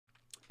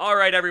All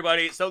right,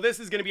 everybody. So this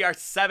is going to be our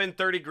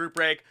 7:30 group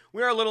break.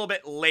 We're a little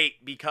bit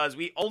late because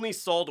we only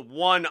sold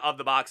one of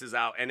the boxes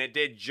out, and it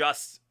did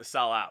just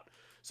sell out.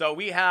 So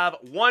we have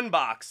one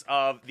box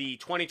of the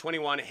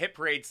 2021 Hit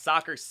Parade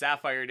Soccer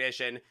Sapphire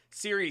Edition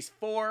Series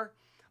 4.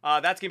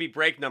 That's going to be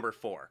break number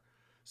 4.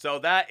 So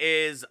that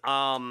is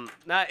going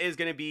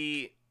to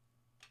be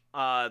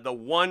the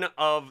one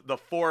of the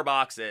 4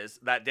 boxes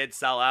that did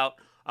sell out.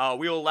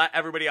 We will let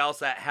everybody else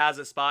that has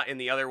a spot in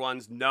the other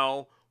ones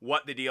know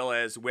what the deal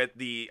is with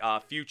the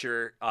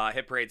future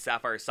Hit Parade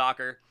Sapphire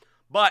Soccer.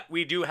 But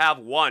we do have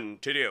one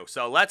to do.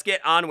 So let's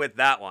get on with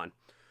that one.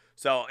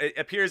 So it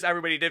appears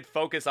everybody did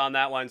focus on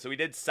that one. So we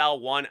did sell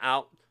one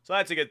out. So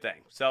that's a good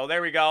thing. So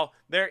there we go.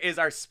 There is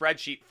our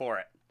spreadsheet for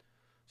it.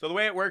 So the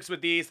way it works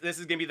with these, this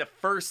is going to be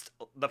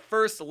the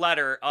first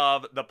letter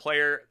of the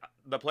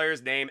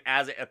player's name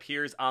as it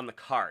appears on the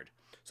card.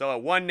 So a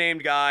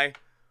one-named guy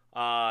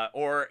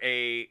or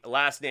a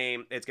last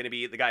name, it's going to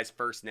be the guy's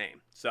first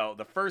name. So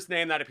the first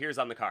name that appears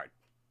on the card.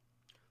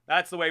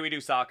 That's the way we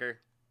do soccer.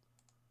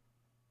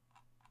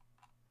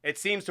 It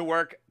seems to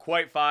work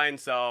quite fine,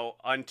 so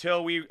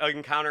until we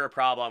encounter a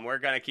problem, we're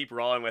going to keep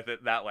rolling with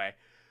it that way.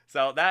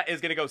 So that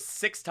is going to go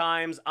 6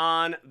 times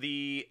on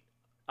the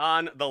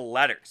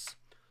letters.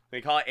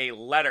 We call it a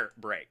letter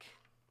break.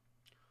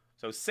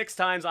 So 6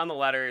 times on the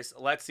letters.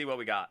 Let's see what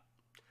we got.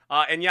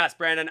 And yes,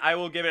 Brandon, I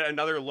will give it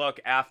another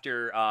look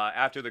after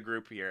the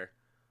group here.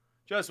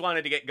 Just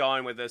wanted to get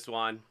going with this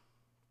one.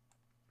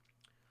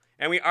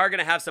 And we are going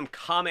to have some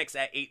comics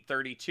at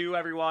 8:32,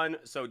 everyone.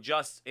 So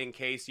just in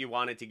case you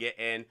wanted to get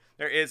in,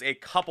 there is a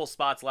couple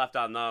spots left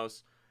on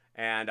those.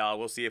 And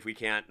we'll see if we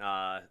can't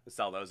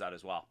sell those out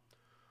as well.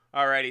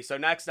 Alrighty, so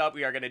next up,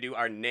 we are going to do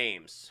our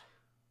names.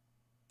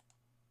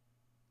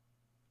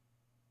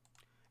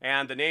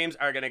 And the names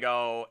are going to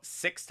go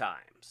 6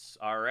 times.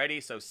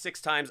 Alrighty, so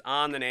 6 times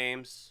on the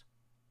names.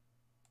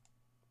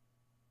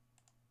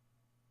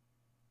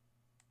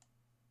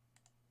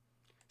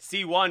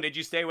 C1, did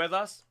you stay with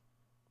us?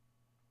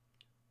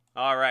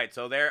 Alright,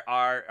 so there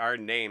are our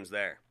names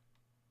there.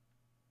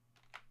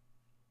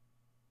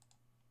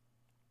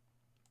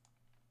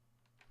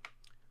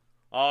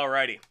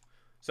 Alrighty,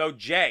 so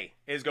J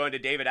is going to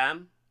David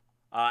M,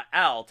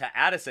 L to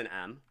Addison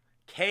M,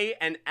 K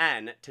and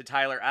N to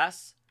Tyler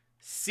S,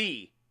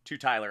 C to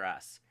Tyler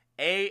S,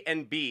 A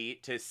and B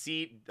to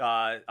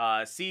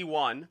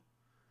C1,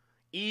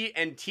 E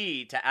and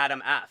T to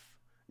Adam F,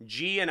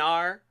 G and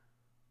R,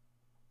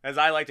 as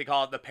I like to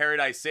call it, the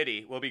Paradise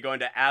City, will be going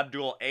to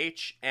Abdul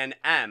H, and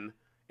M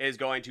is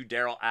going to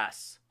Daryl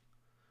S.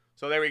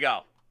 So there we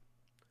go.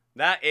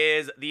 That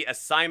is the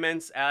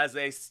assignments as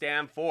they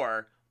stand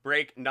for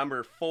break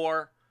number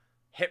 4,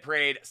 Hit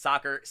Parade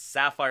Soccer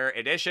Sapphire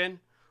Edition.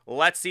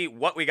 Let's see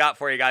what we got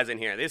for you guys in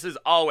here. This is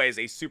always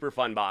a super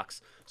fun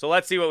box. So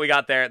let's see what we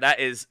got there. That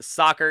is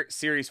Soccer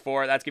Series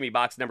 4. That's going to be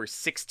box number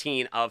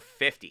 16 of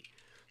 50.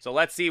 So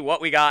let's see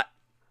what we got.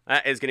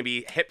 That is going to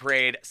be Hit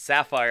Parade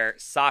Sapphire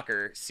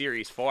Soccer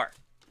Series 4.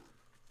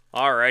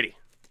 Alrighty.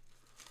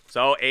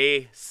 So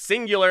a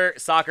singular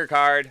soccer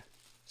card.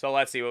 So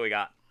let's see what we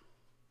got.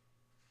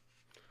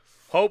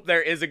 Hope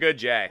there is a good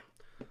J.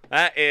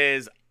 That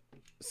is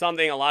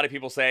something a lot of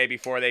people say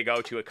before they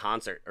go to a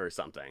concert or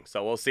something.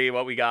 So we'll see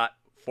what we got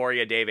for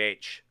you, Dave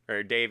H.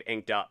 Or Dave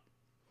Inked Up.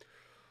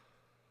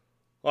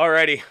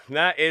 Alrighty.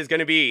 That is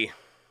going to be...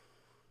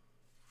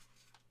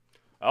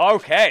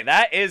 Okay,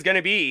 that is going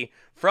to be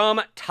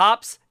from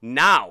Topps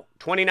Now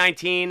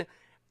 2019,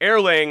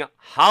 Erling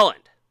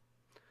Haaland.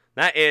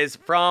 That is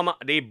from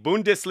the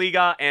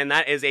Bundesliga, and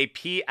that is a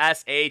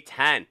PSA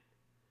 10.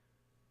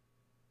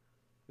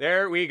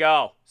 There we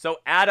go. So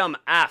Adam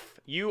F.,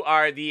 you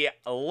are the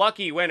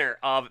lucky winner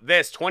of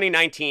this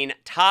 2019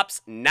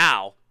 Topps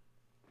Now.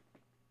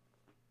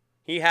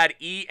 He had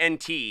E and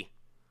T.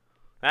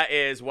 That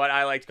is what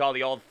I like to call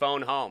the old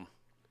phone home.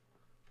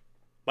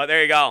 But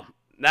there you go.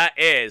 That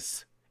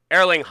is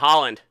Erling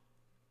Haaland,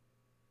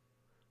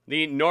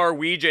 the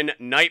Norwegian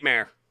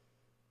Nightmare.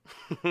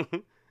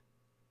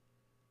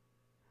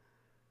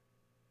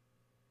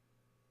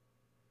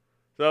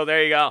 So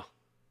there you go.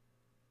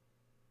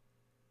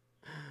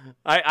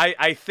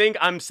 I think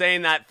I'm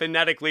saying that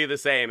phonetically the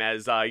same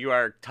as you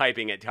are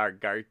typing it,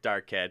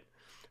 Dark Kid.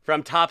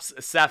 From Topps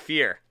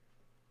Sapphire.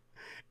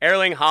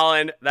 Erling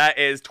Haaland, that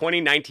is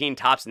 2019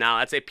 Topps Now.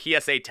 That's a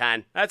PSA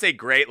 10. That's a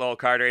great little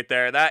card right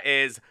there. That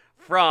is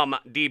from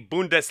the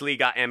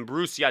Bundesliga and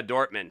Borussia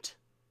Dortmund.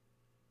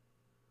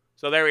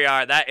 So there we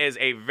are. That is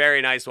a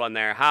very nice one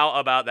there. How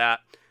about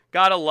that?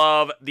 Gotta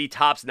love the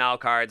Topps Now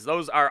cards.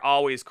 Those are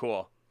always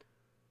cool.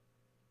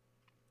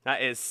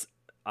 That is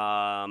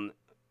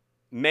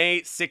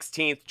May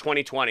 16th,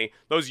 2020.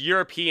 Those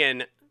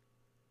European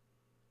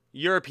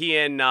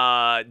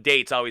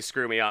dates always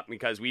screw me up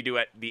because we do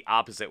it the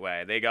opposite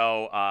way. They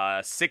go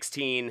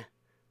 16-5-20,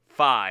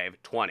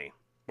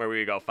 where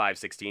we go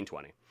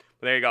 5-16-20.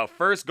 There you go.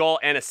 First goal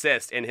and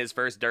assist in his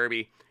first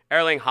derby.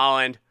 Erling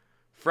Haaland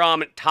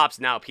from Topps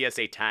Now,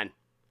 PSA 10.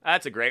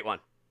 That's a great one.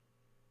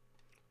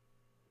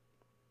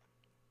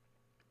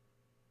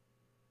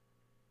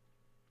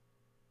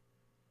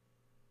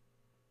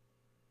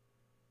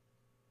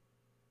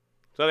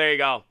 So there you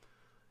go.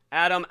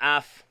 Adam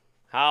F.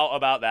 How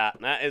about that?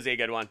 That is a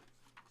good one.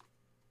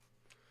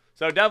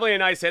 So definitely a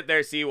nice hit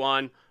there,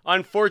 C1.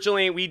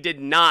 Unfortunately, we did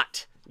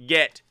not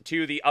get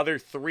to the other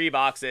 3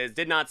 boxes.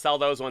 Did not sell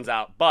those ones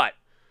out, but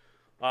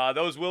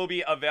those will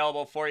be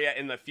available for you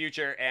in the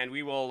future, and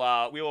we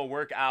will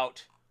work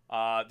out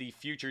the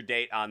future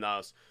date on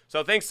those.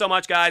 So thanks so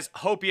much, guys.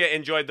 Hope you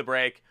enjoyed the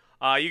break.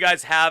 You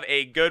guys have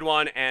a good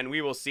one, and we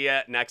will see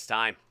you next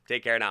time.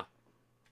 Take care now.